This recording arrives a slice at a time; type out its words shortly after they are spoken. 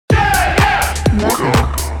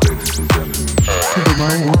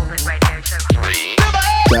That's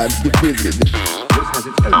the business.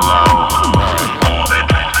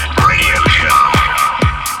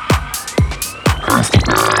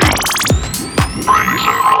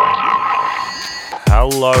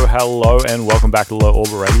 Hello, and welcome back to the Low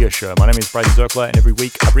Orbit Radio Show. My name is Braydon Zirkler, and every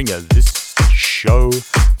week I bring you this show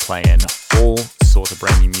playing all sorts of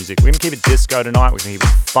brand new music. We're going to keep it disco tonight. We're going to keep it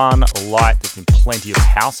fun, light. There's been plenty of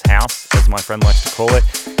house, as my friend likes to call it,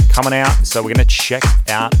 coming out. So we're going to check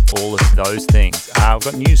out all of those things. We've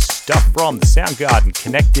got new stuff from the Soundgarden,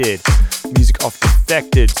 Connected, music off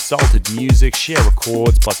Defected, Salted Music, Share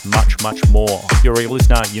Records, plus much, much more. If you're a regular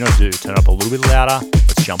listener, you know what to do. Turn it up a little bit louder.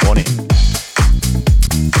 Let's jump on in.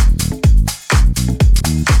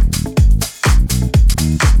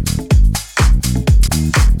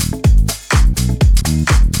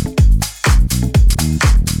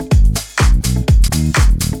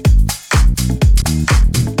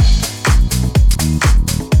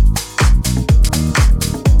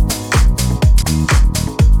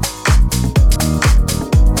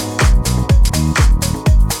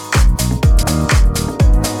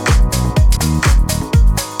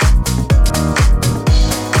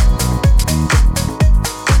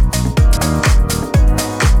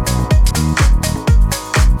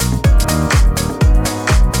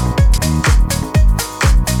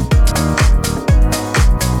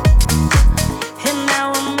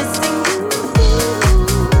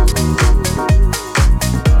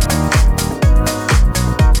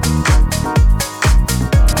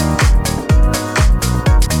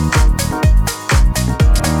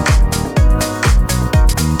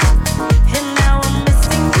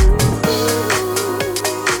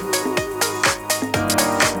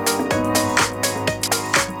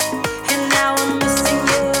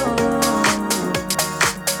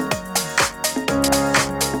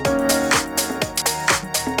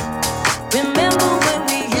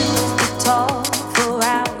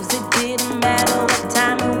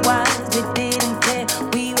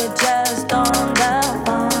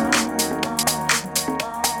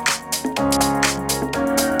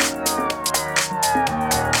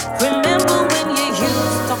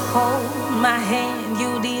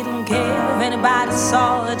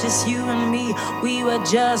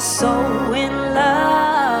 Just so in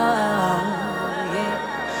love,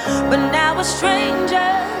 yeah. But now we're strangers,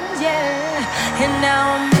 yeah. And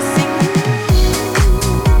now I'm missing you.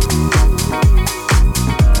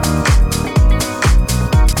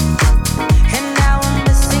 And now I'm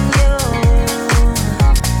missing you.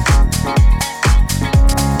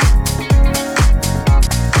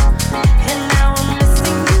 And now I'm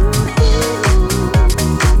missing you.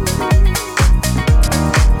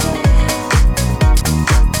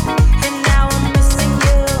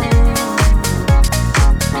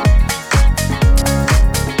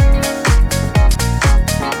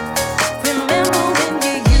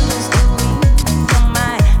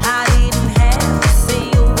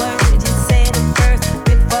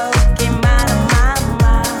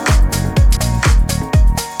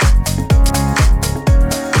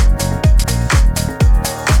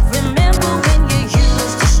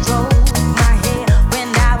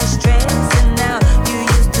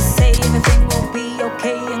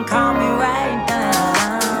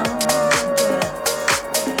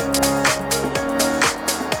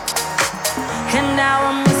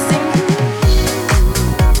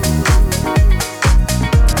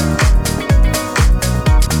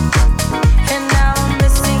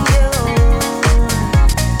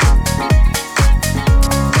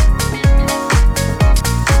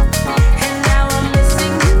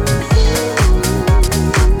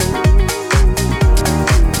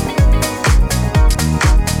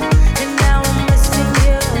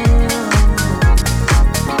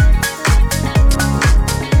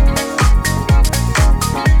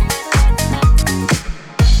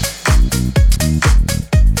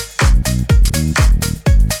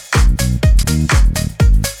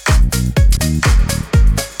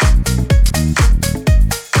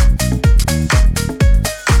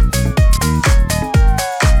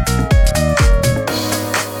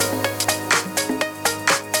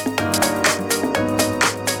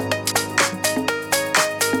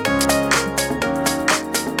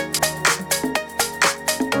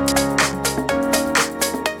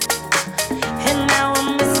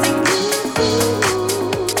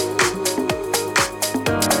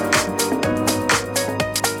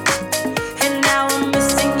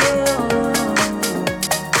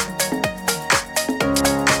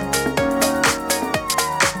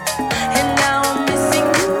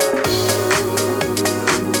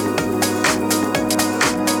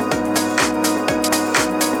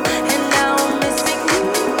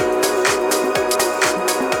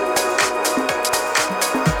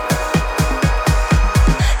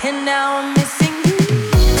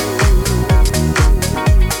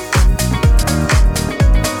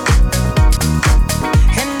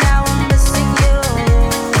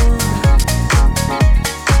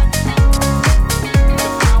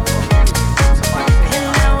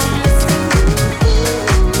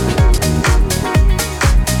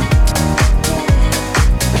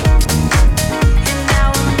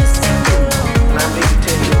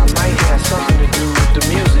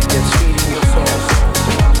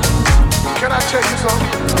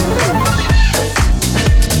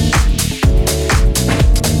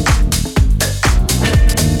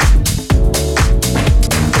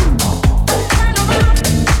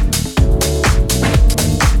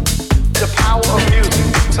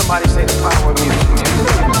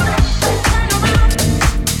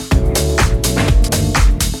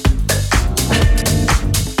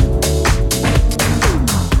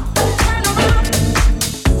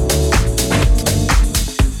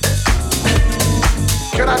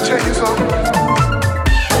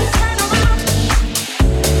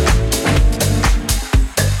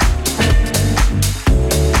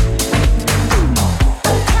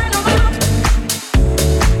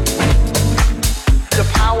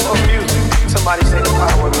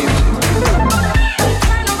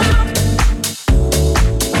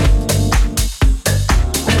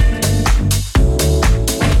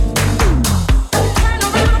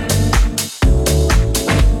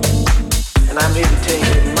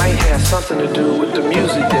 something to do with the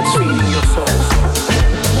music that's feeding your soul.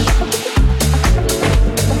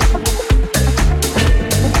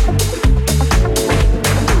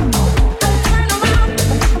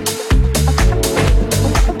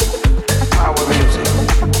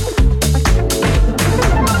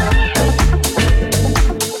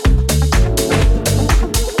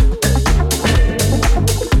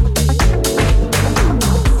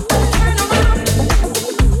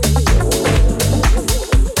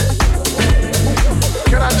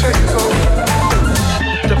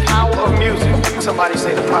 Somebody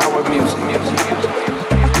say the power of music.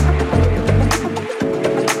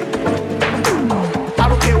 I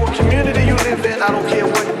don't care what community you live in, I don't care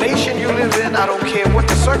what nation you live in, I don't care what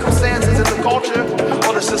the circumstances in the culture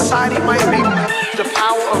or the society might be. The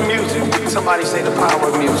power of music. Somebody say the power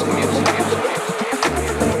of music.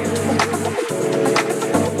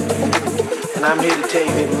 And I'm here to tell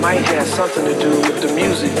you it might have something to do with the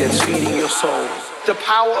music that's feeding your soul. The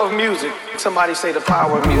power of music. Somebody say the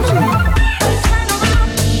power of music.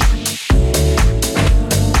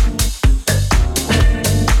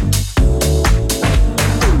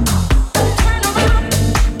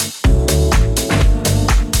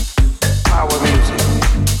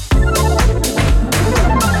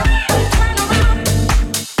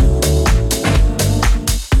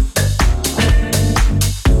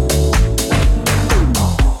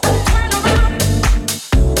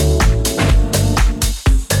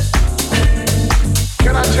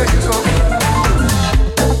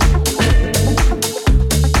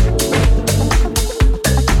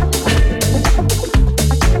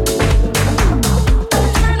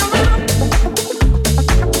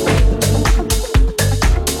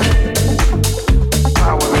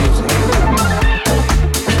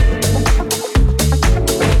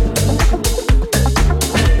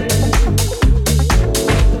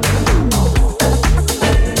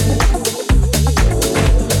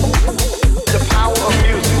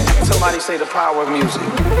 Say the power of music.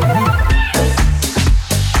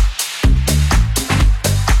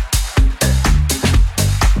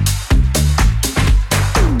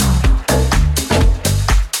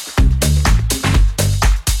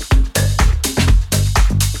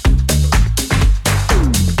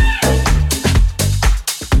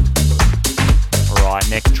 Alright,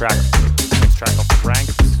 next track off the rank.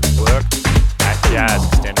 This worked at Jazz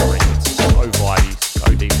Extended Remix. So vibey,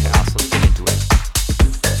 so deep house. Let's get into it.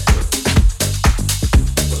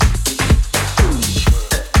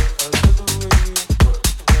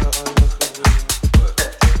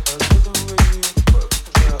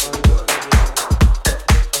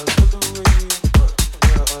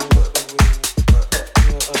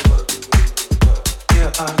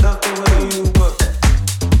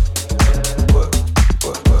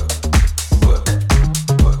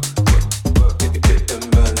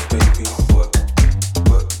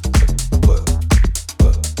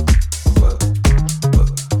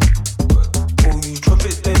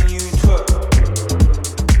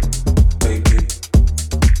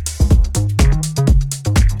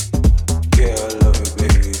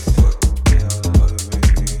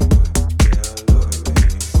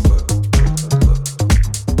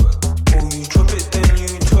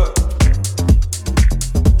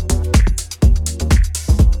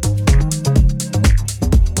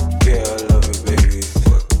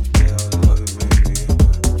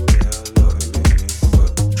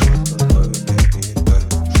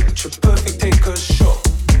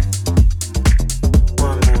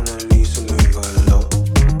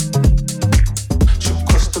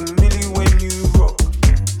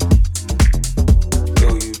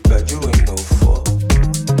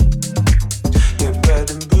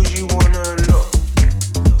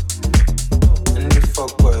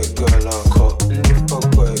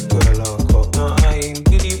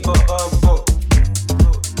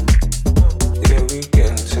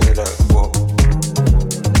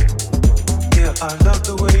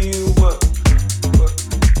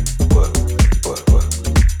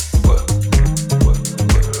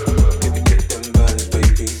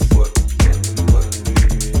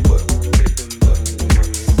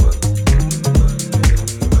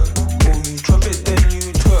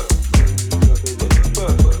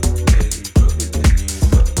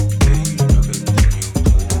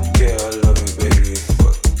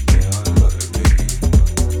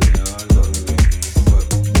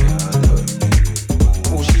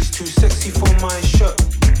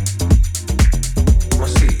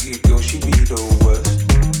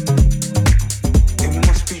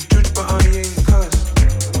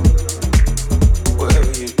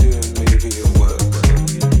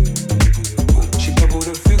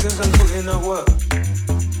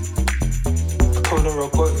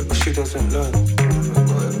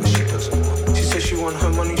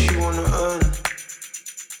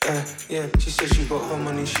 Yeah, she said she got her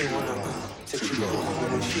money, she wanna. Said she got her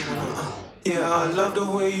money, she wanna. Yeah, I love the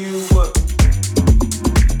way you work.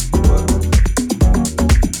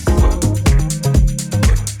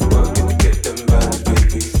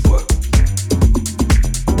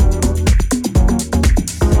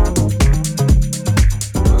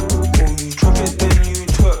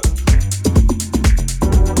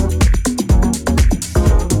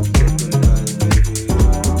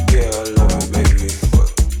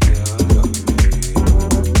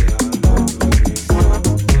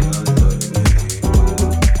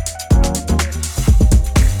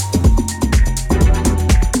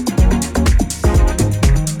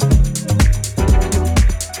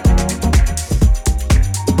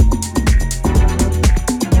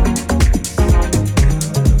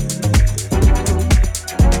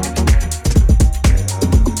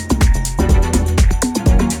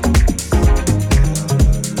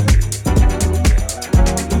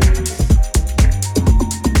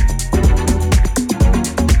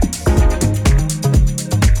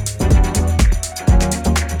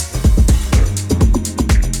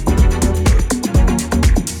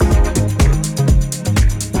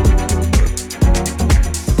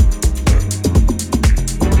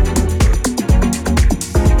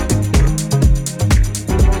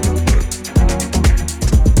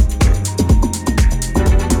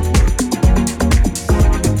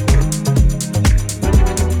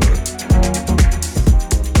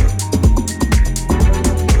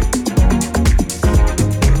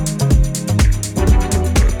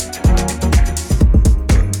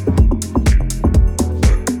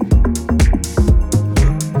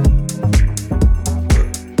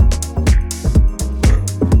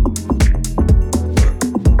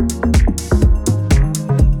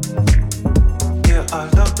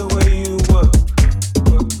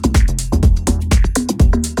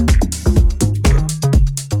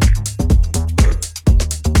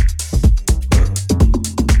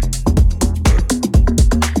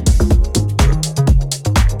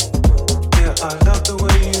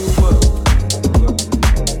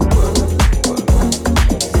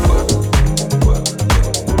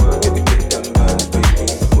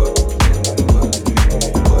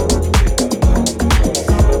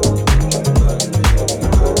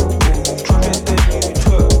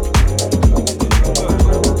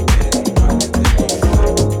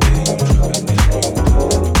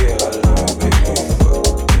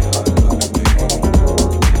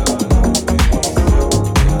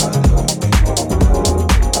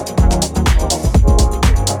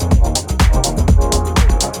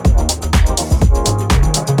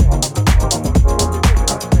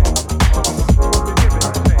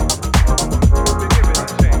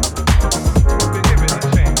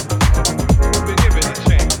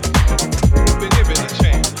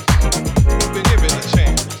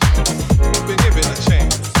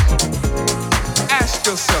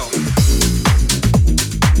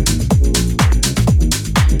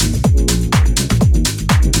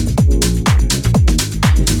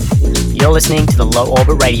 You're listening to the Low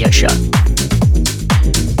Orbit Radio Show.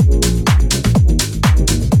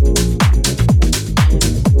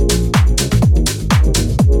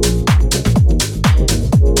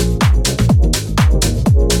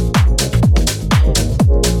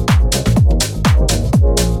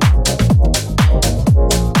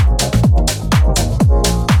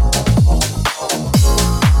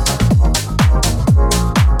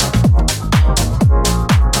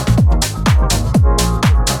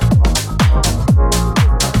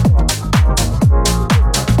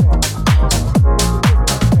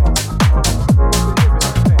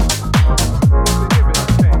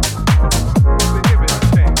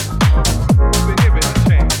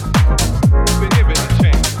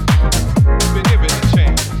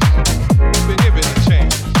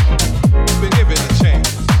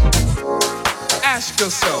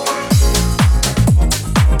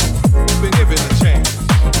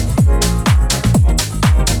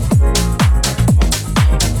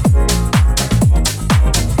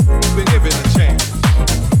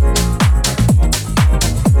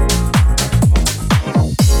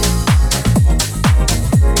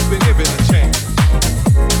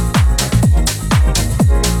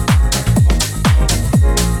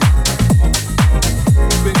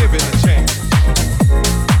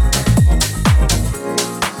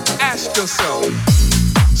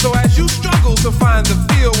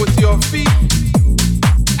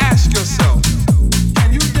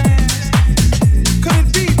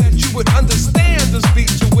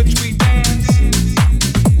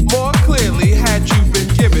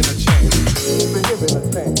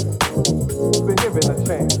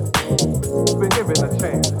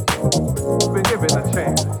 Been given a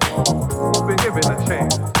chance. Been given a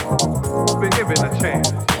chance. Been given a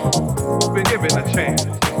chance. Been given a chance.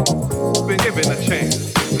 Been given a chance.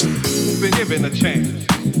 Been given a chance.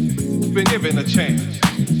 Been given a chance.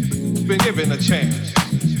 Been given a chance.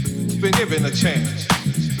 Been given a chance.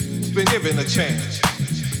 Been given a chance.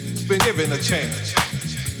 Been given a chance.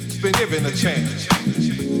 Been given a chance.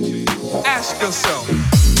 Ask yourself.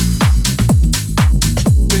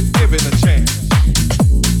 Been given a chance.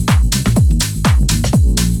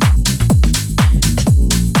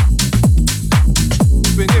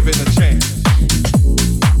 Been given a chance.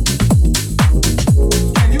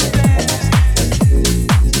 Can you dance?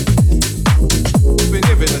 Been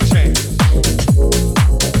given a chance.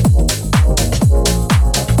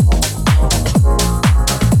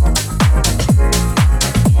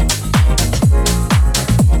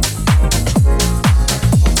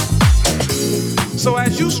 So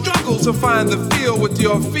as you struggle to find the feel with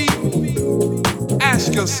your feet,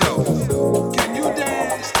 ask yourself, can you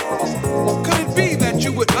dance? Could it be that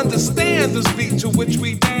you would understand this beat to which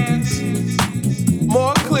we dance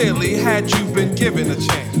more clearly had you been given a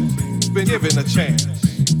chance? Been given a chance.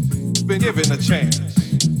 Been given a chance.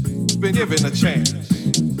 Been given a chance.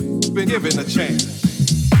 Been given a chance.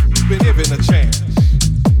 Been given a chance.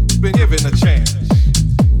 Been given a chance.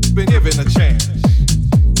 Been given a chance.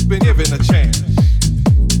 Been given a chance.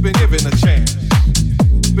 Been given a chance.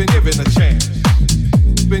 Been given a chance.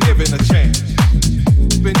 Been given a chance.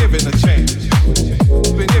 Been given a chance.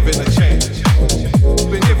 Been given a chance.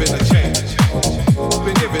 Been given a chance.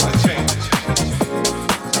 Been given a chance.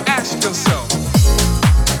 Ask yourself.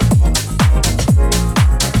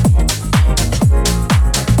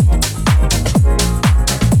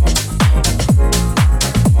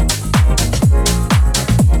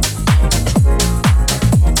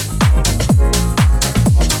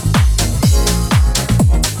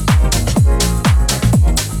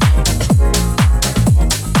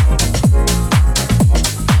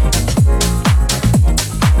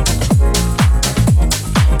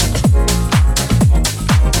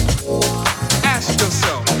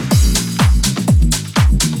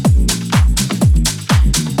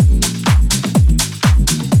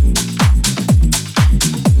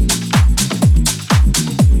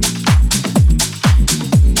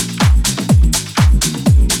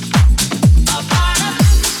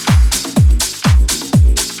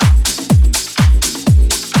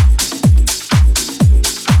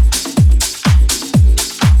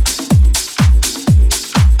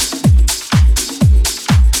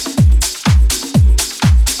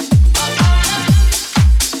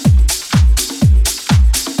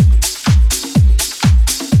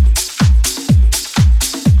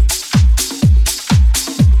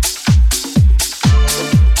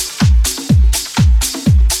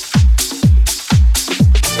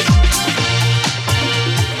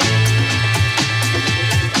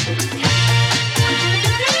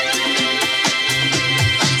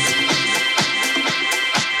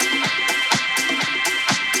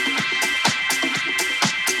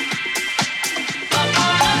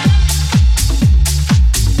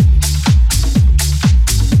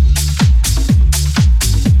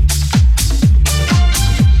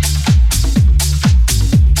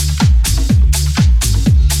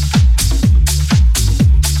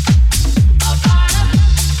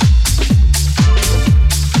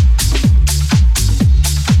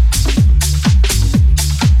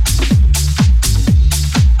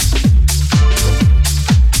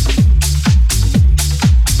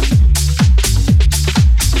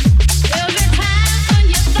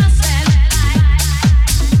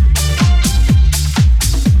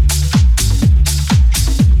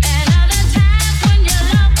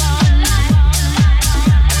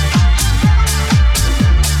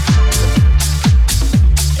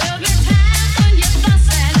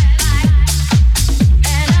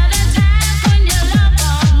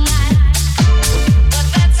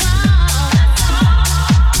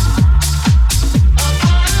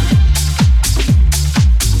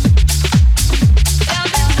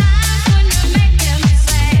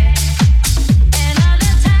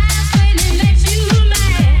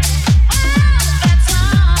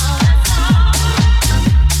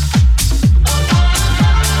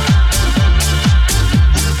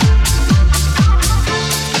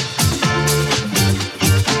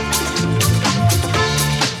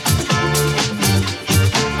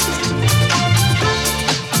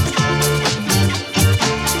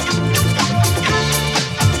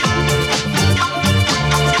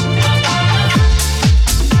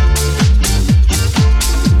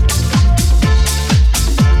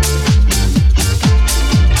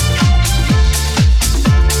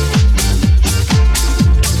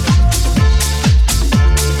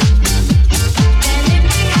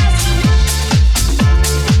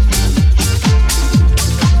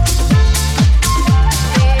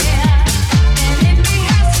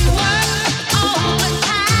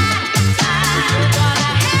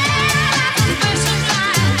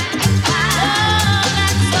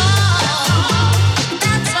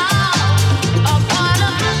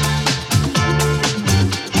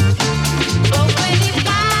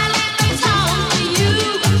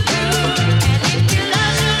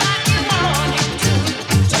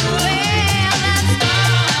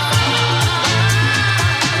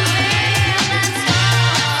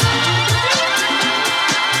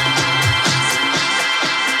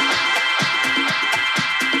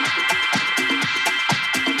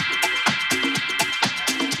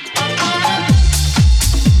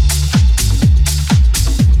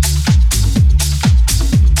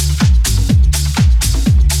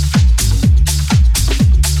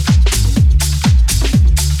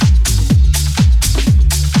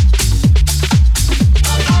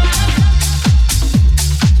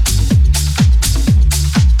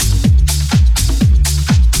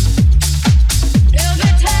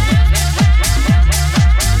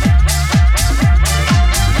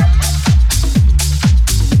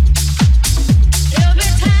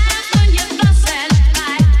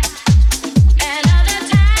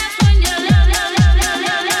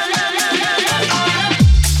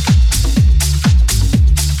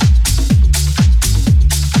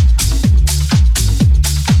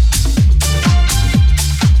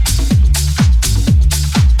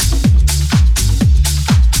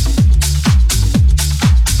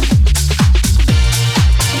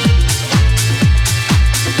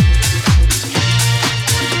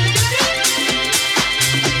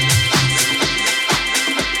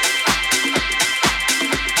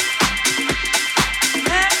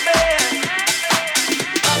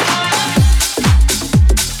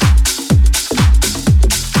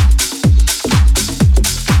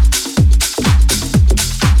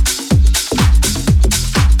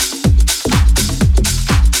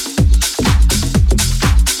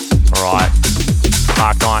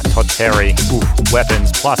 Night, Todd Terry,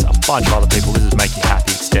 Weapons, plus a bunch of other people. This is Make You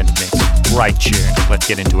Happy extended mix. Great tune. Let's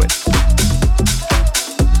get into it.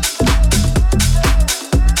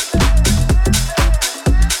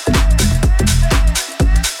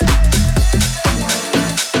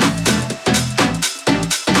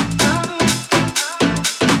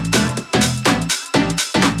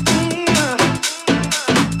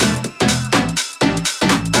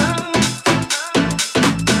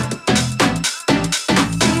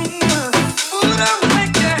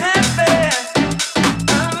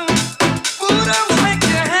 Make you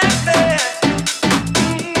happy.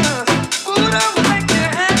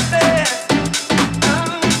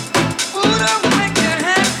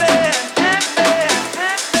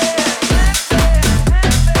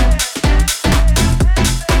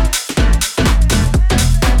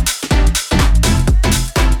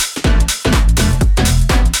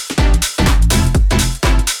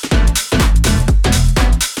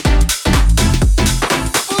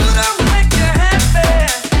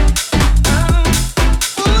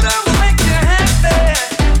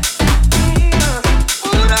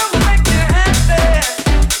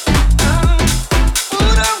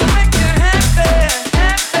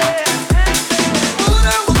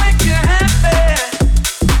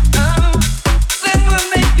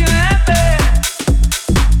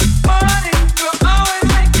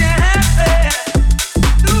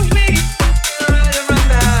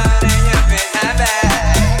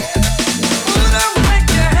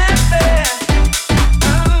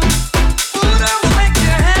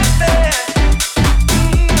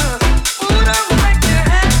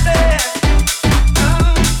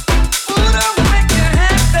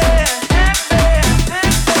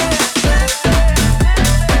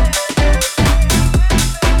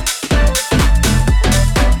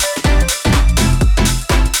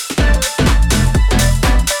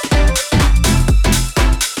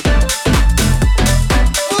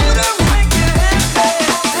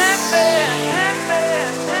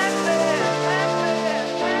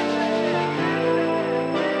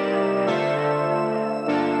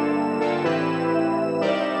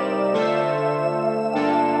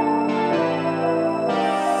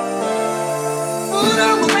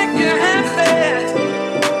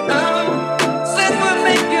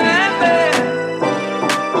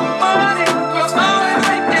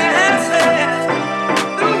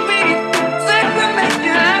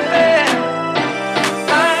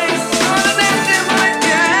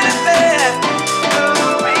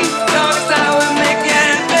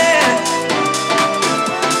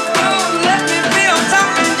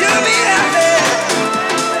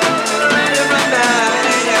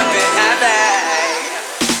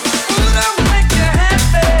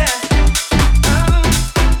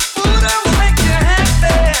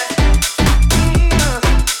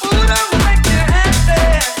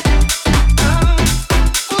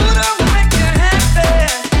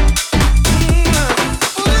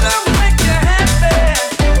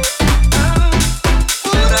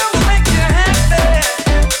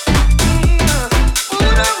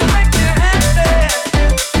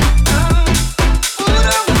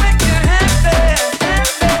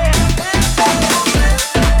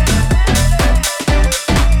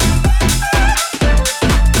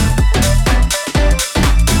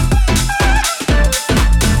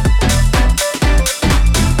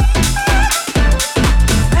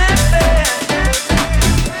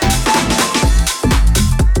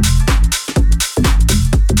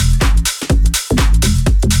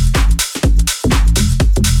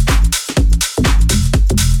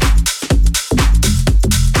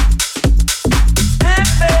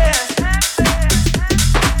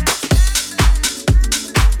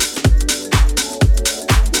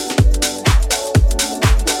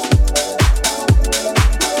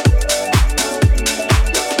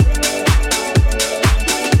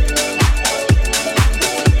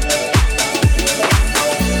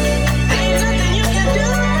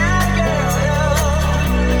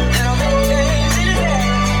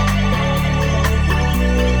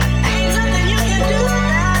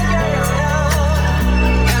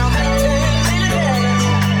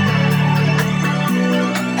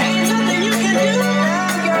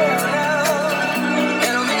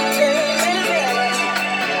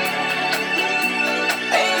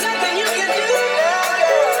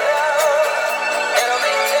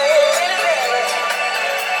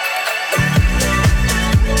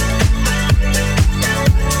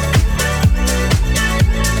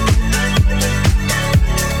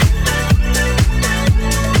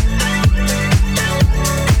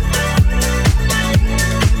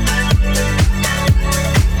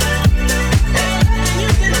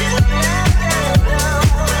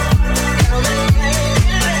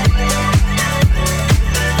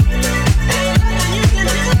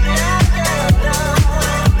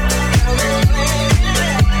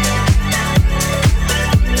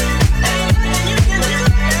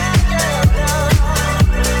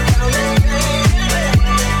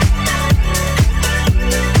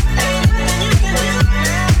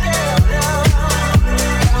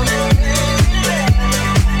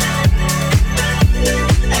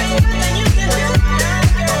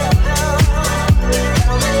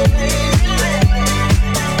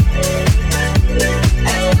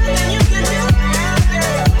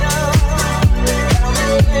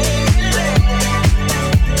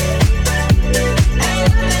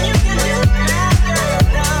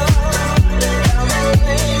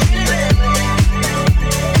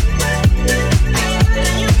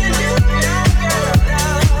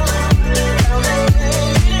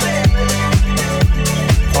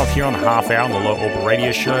 half hour on the Low Orbit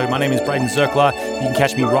Radio Show. My name is Braydon Zirkler. You can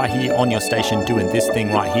catch me right here on your station doing this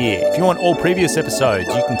thing right here. If you want all previous episodes,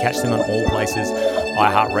 you can catch them on all places,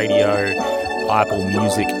 iHeartRadio, Apple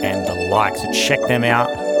Music, and the like. So check them out.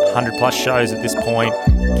 100 plus shows at this point.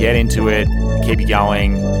 Get into it. Keep it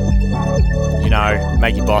going. You know,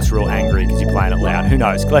 make your boss real angry because you're playing it loud. Who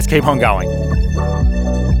knows? Let's keep on going.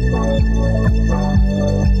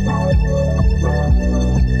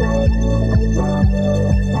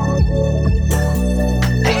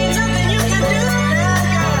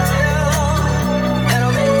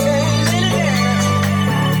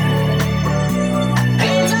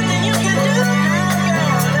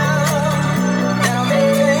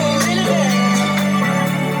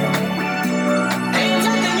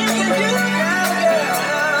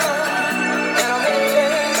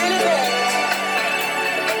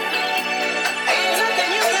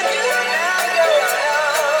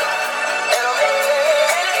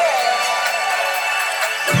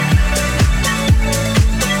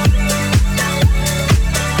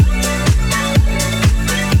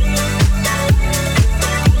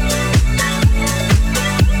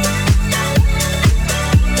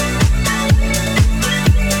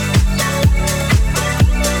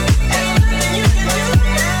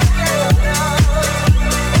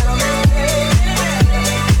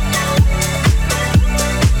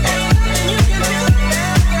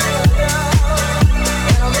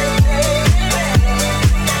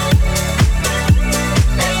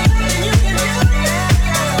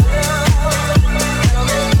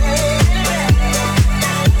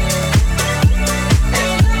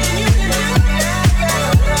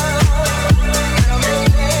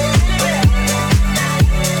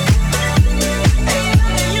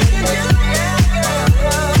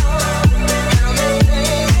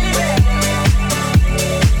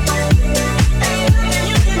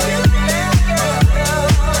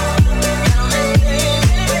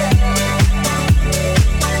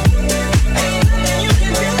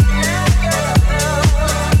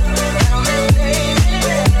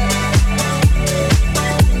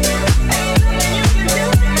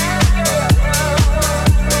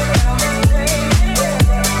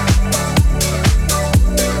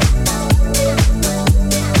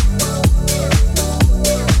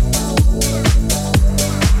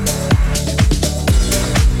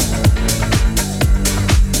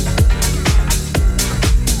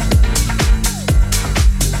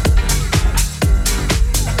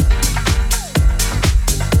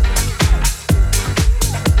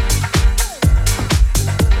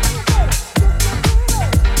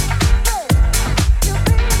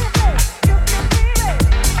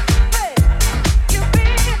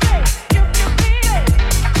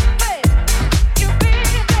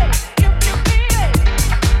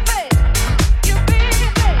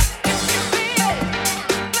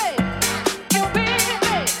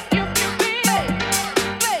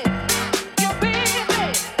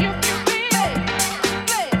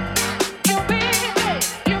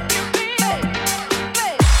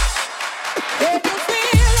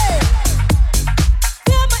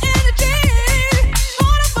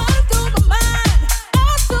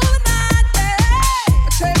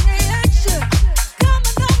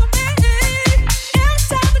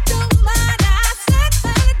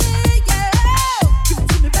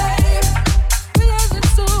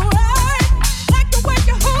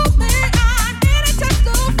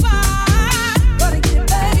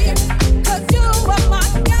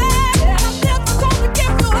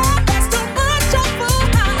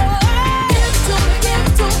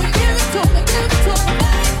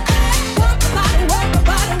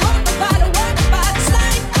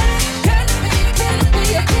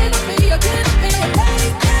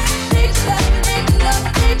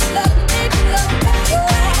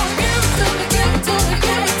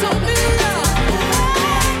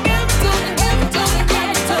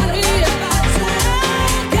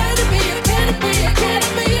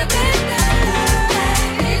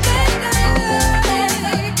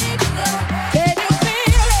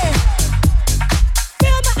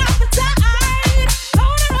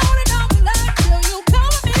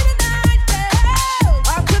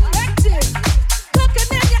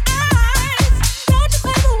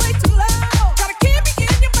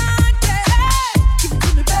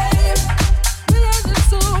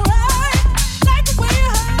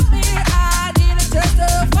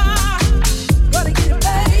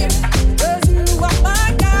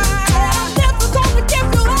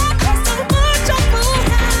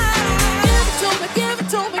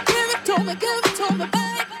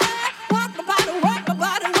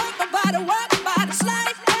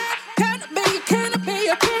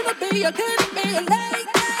 Need your love, need your love,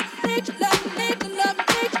 need your love, need your love,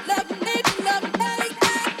 need your love.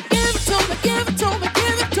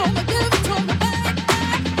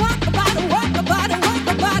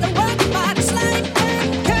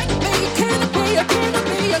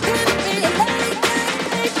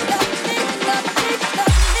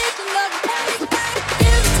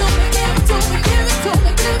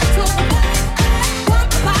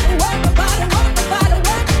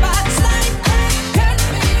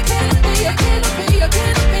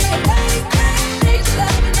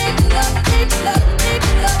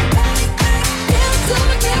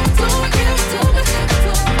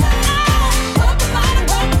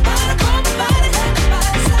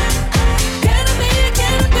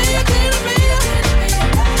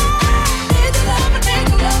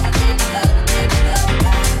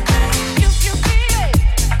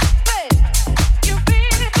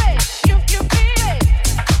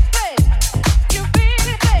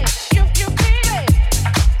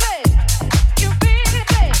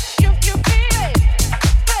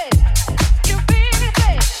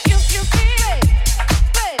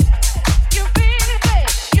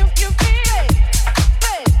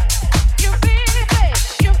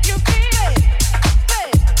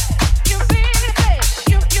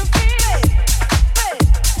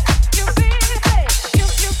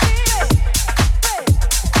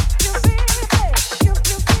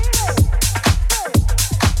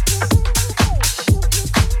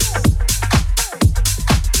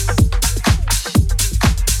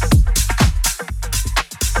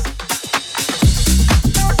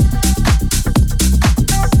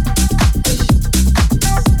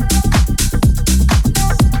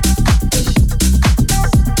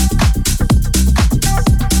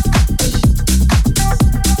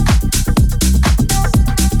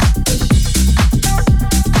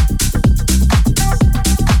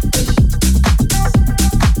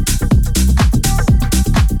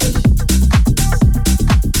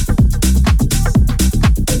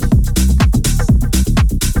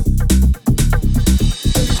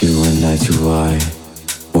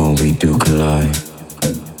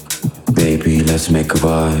 make a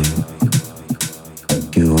vibe.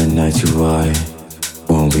 You and I too wide,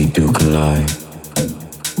 won't we do collide?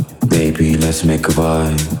 Baby, let's make a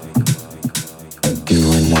vibe.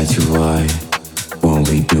 You and I too wide, won't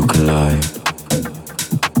we do collide?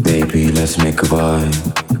 Baby, let's make a vibe.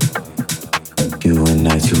 You and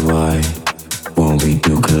I too wide, won't we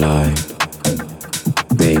do collide?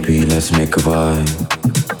 Baby, let's make a vibe.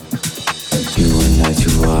 You and I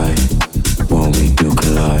too wide, won't we do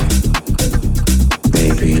collide?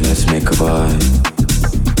 Baby, let's make a vibe.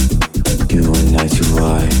 You and I too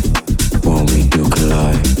wide, won't we do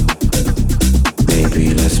collide?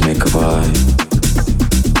 Baby, let's make a vibe.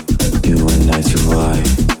 You and I too wide,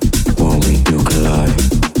 won't we do collide?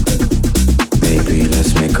 Baby,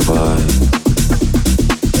 let's make a vibe.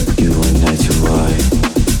 You and I too wide,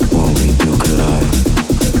 won't we do collide?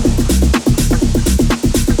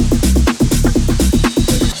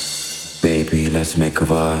 Baby, let's make a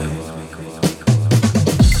vibe.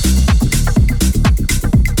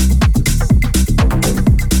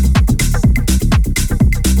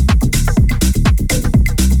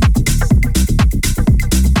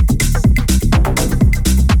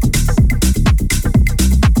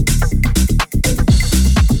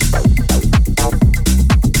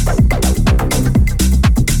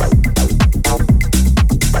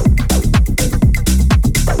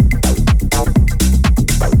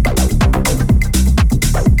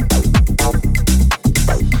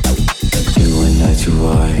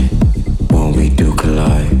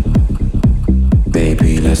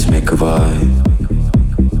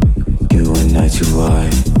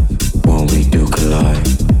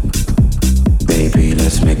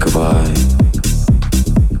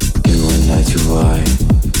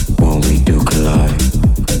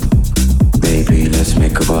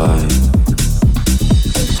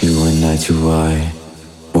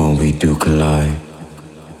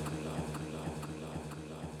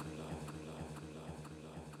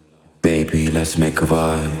 Let's make a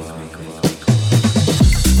vibe.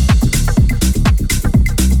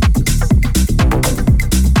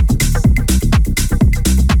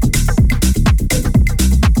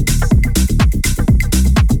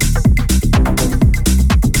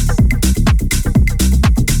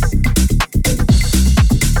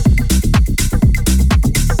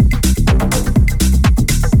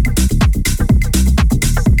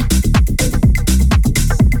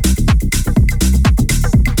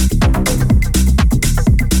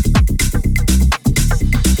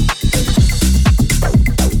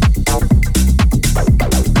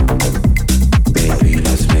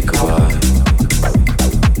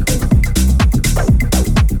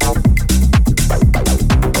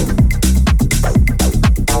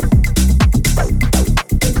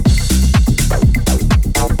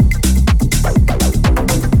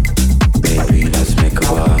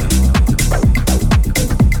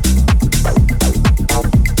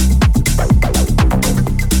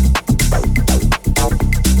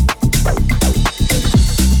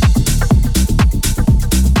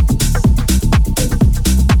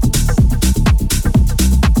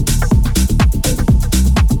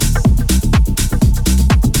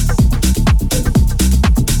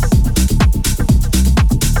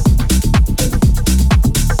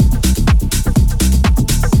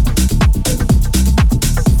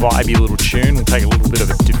 Vibey little tune. We'll take a little bit of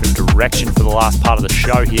a different direction for the last part of the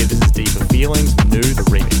show here. This is Deeper Feelings, New, the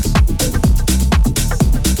remix.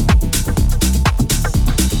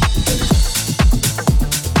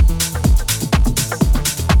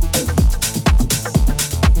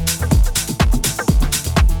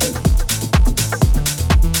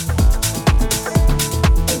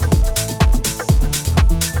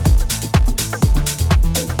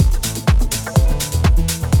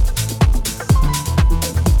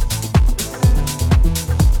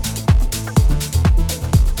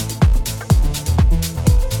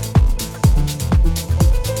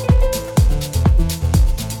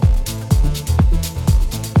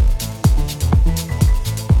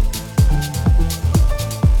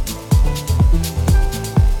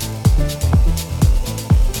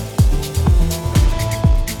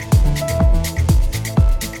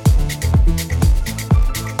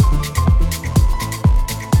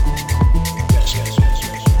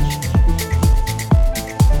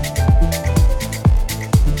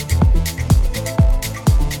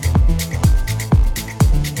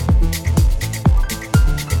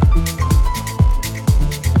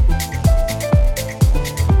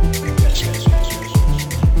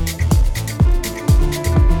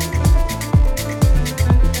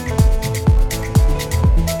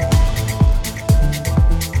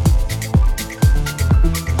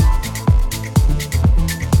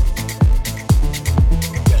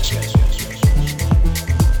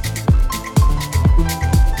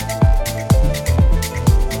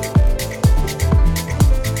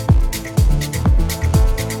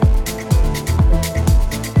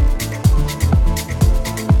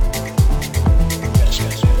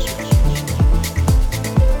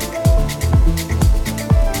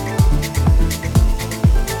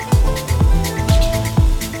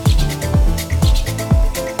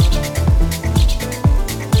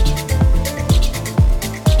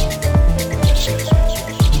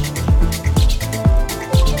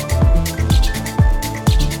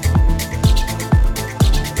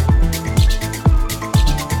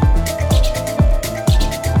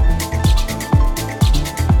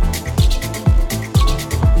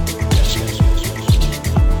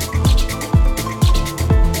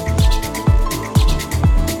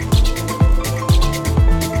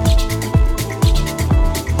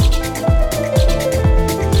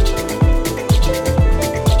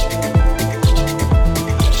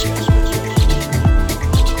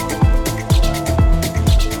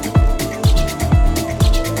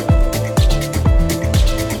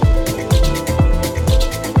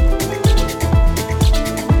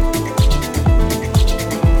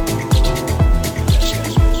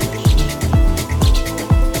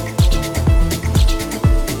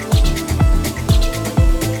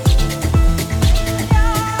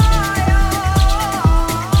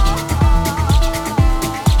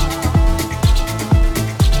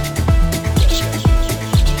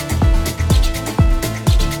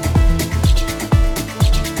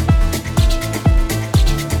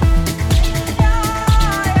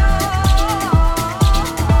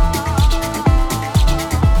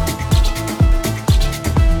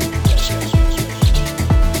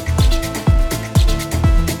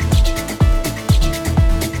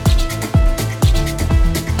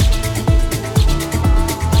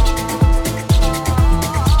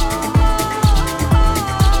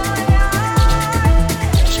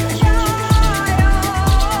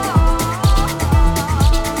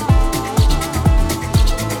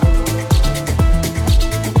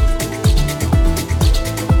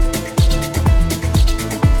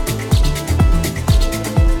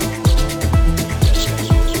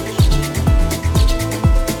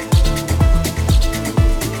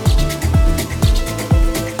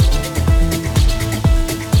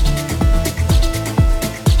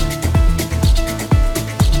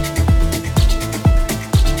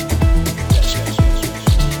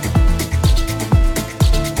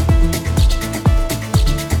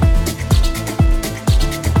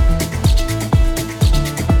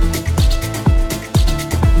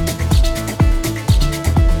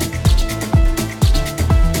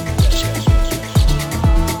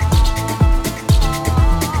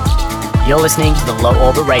 You're listening to the Low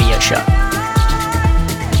Orbit Radio Show.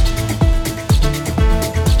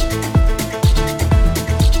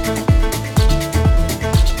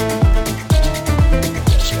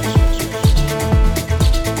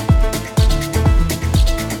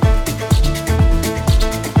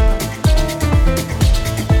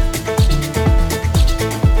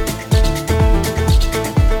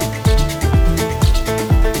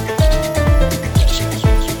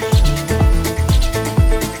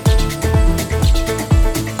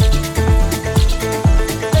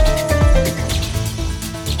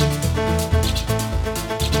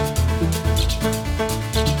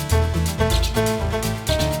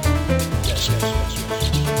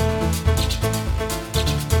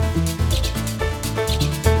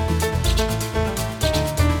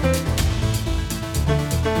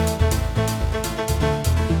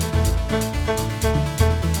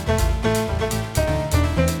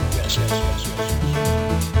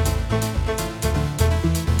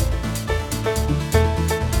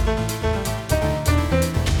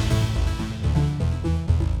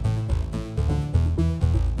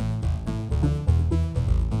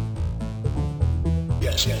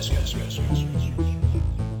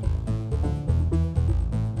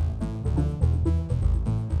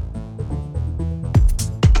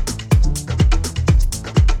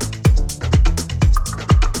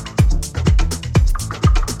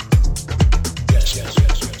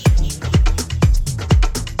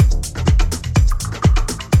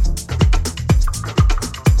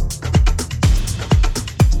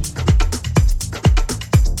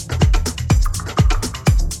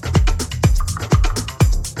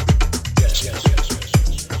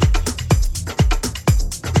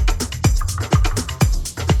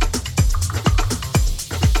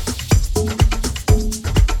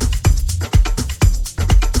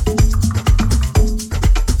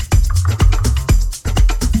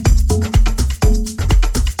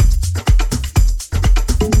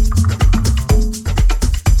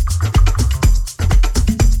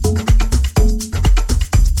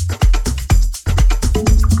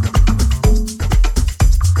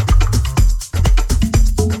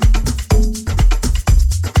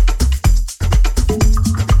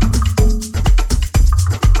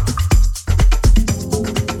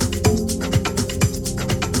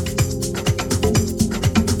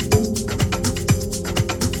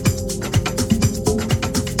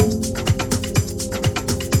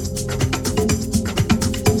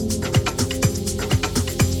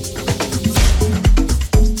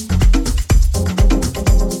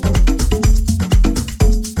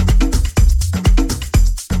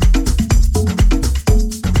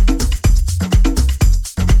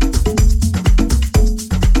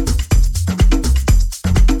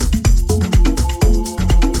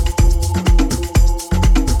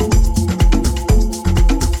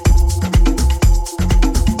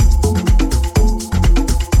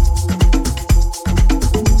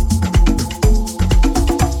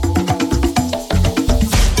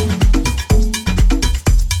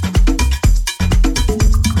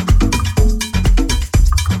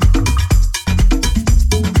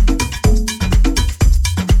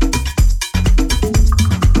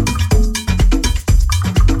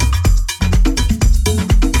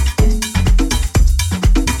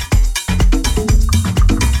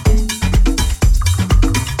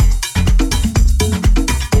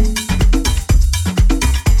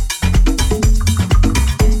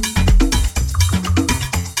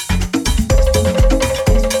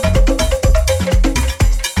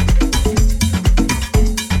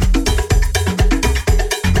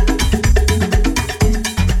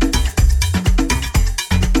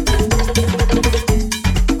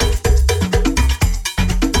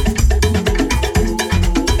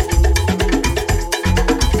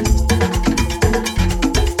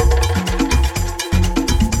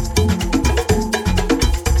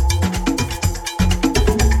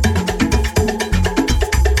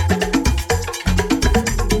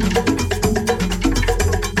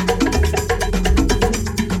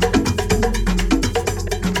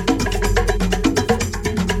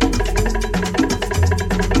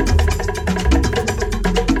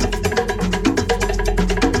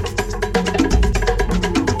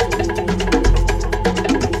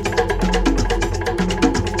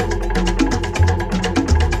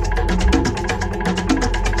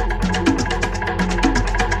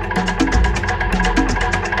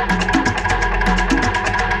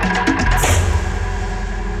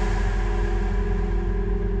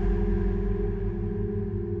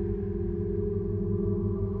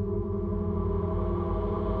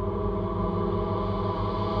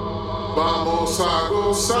 Vamos a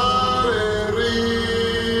gozar el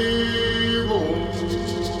ritmo.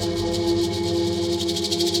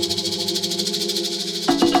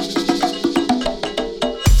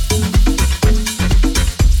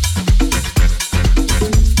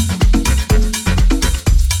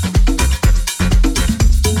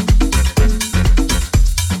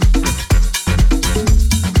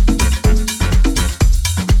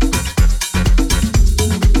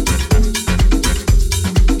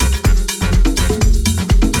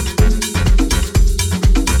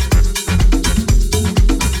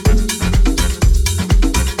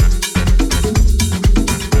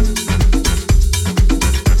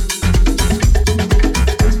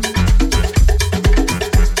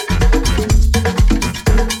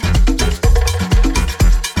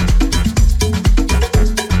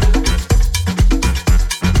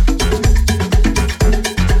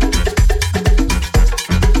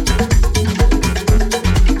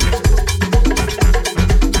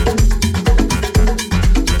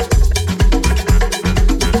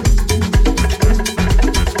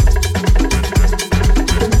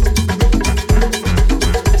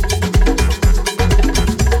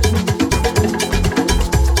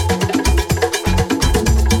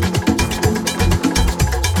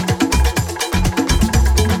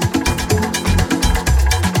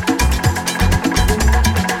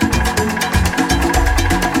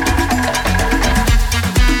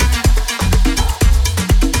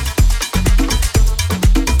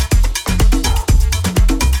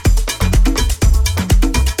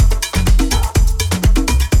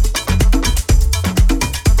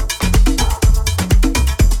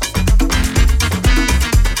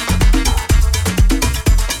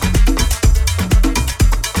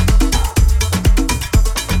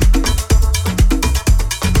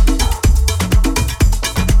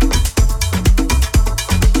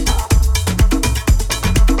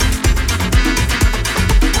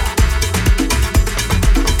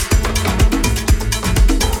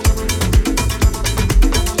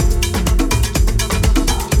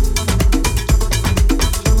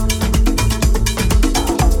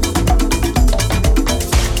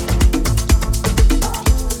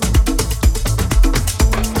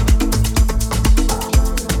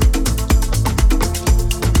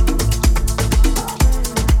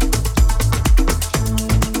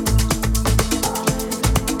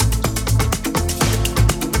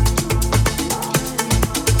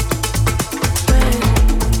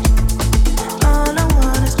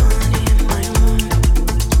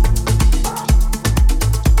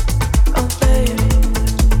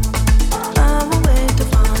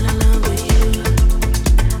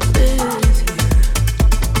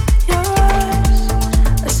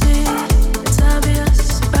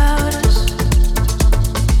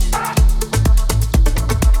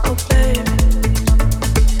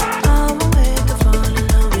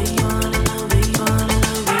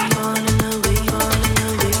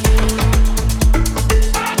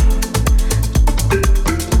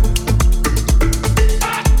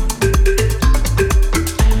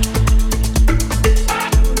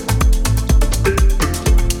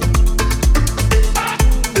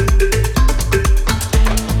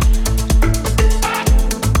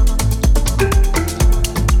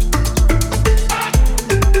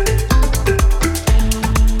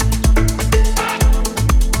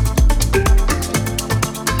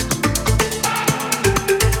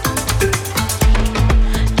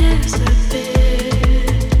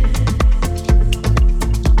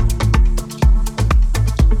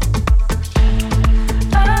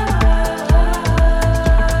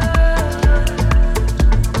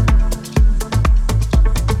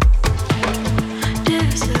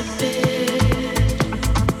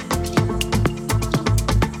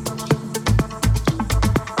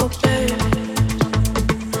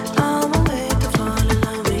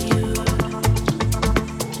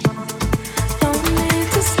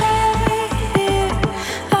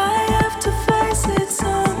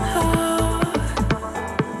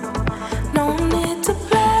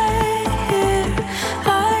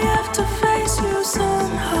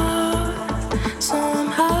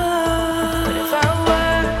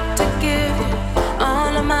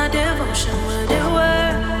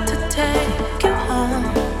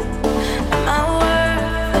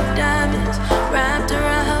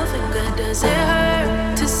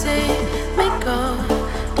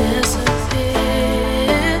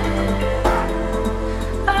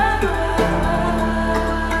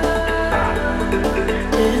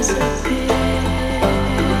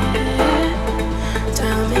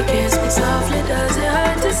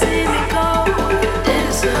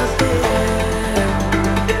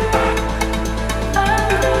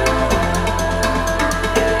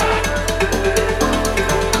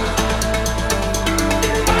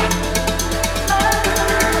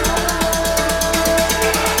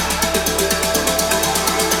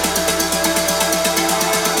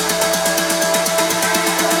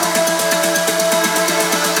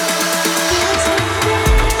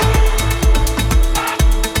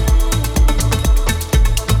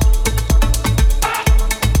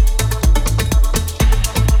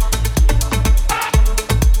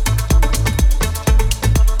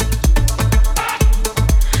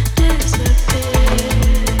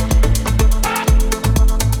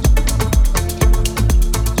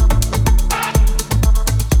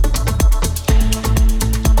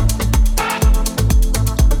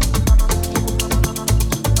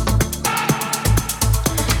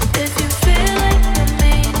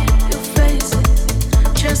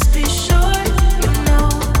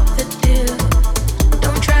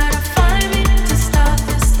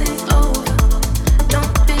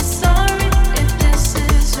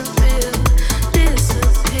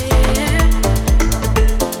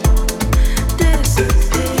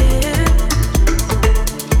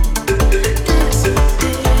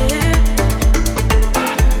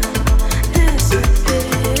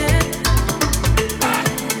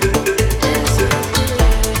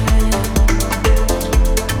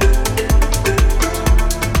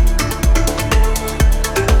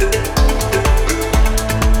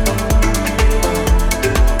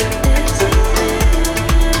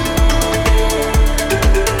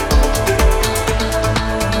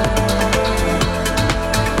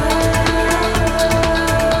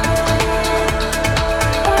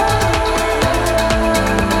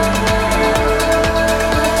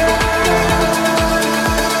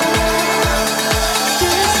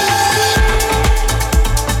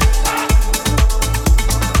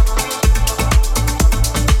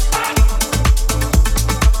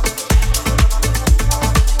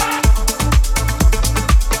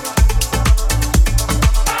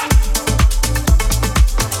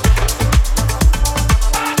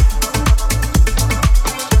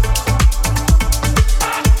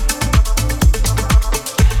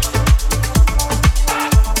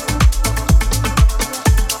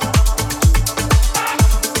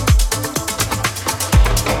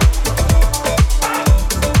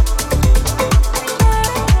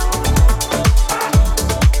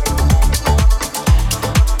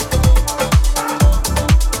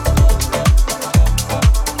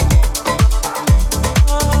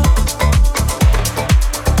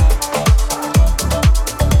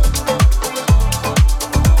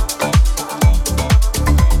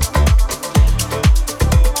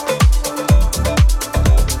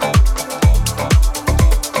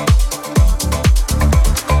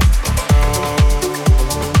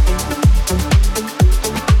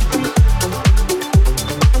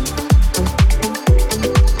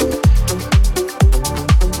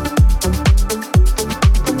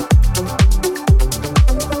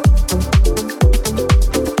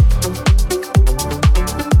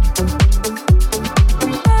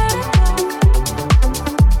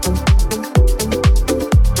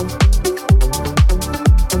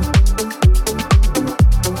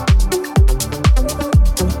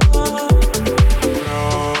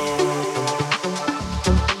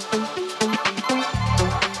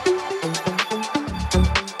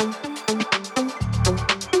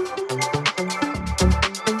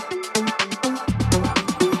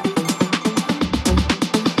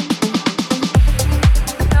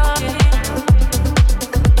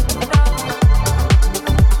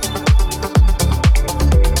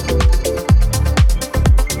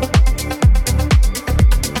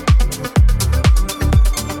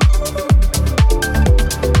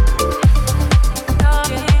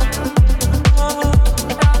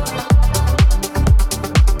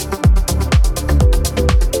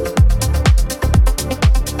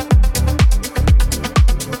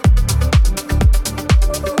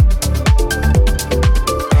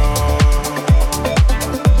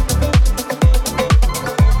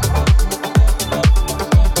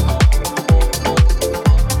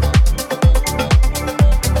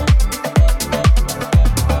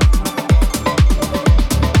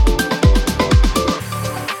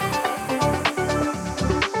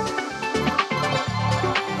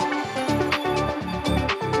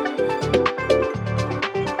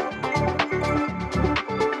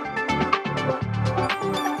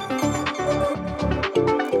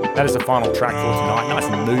 That is the final track for tonight. Nice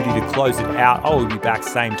and moody to close it out. I will be back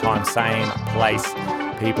same time, same place,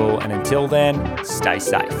 people. And until then, stay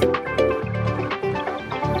safe.